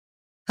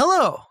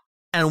Hello,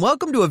 and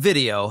welcome to a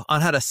video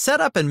on how to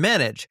set up and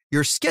manage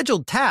your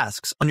scheduled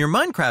tasks on your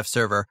Minecraft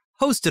server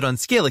hosted on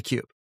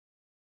ScalaCube.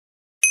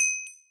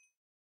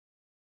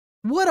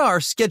 What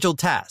are scheduled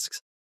tasks?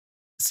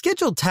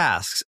 Scheduled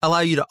tasks allow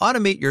you to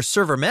automate your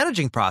server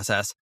managing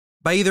process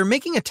by either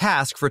making a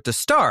task for it to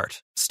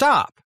start,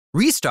 stop,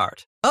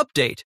 restart,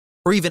 update,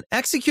 or even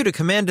execute a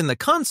command in the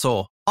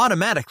console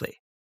automatically.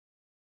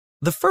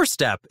 The first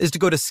step is to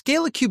go to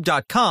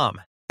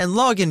ScalaCube.com and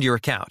log into your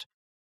account.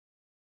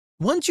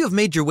 Once you have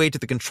made your way to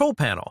the control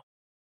panel,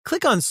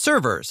 click on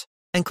Servers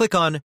and click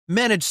on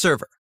Manage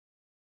Server.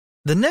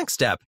 The next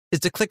step is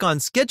to click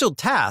on Scheduled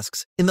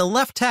Tasks in the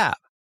left tab.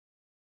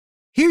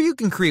 Here you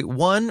can create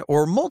one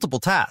or multiple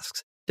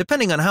tasks,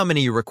 depending on how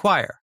many you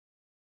require.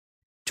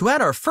 To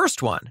add our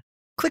first one,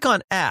 click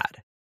on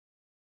Add.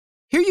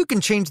 Here you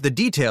can change the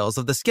details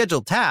of the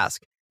scheduled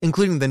task,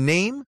 including the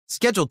name,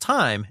 scheduled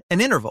time,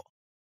 and interval.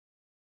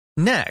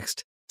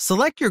 Next,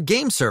 select your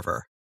game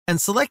server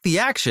and select the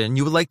action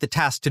you would like the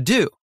task to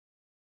do.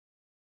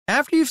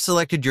 After you've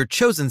selected your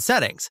chosen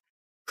settings,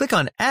 click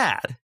on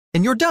Add,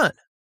 and you're done.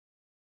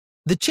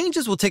 The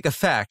changes will take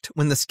effect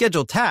when the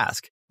scheduled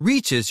task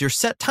reaches your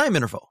set time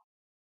interval.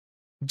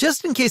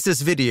 Just in case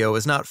this video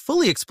is not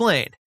fully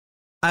explained,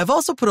 I've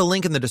also put a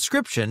link in the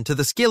description to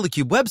the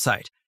ScalaCube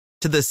website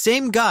to the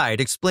same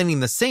guide explaining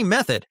the same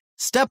method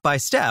step by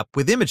step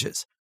with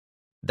images.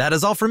 That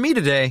is all from me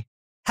today.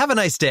 Have a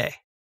nice day.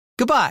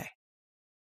 Goodbye.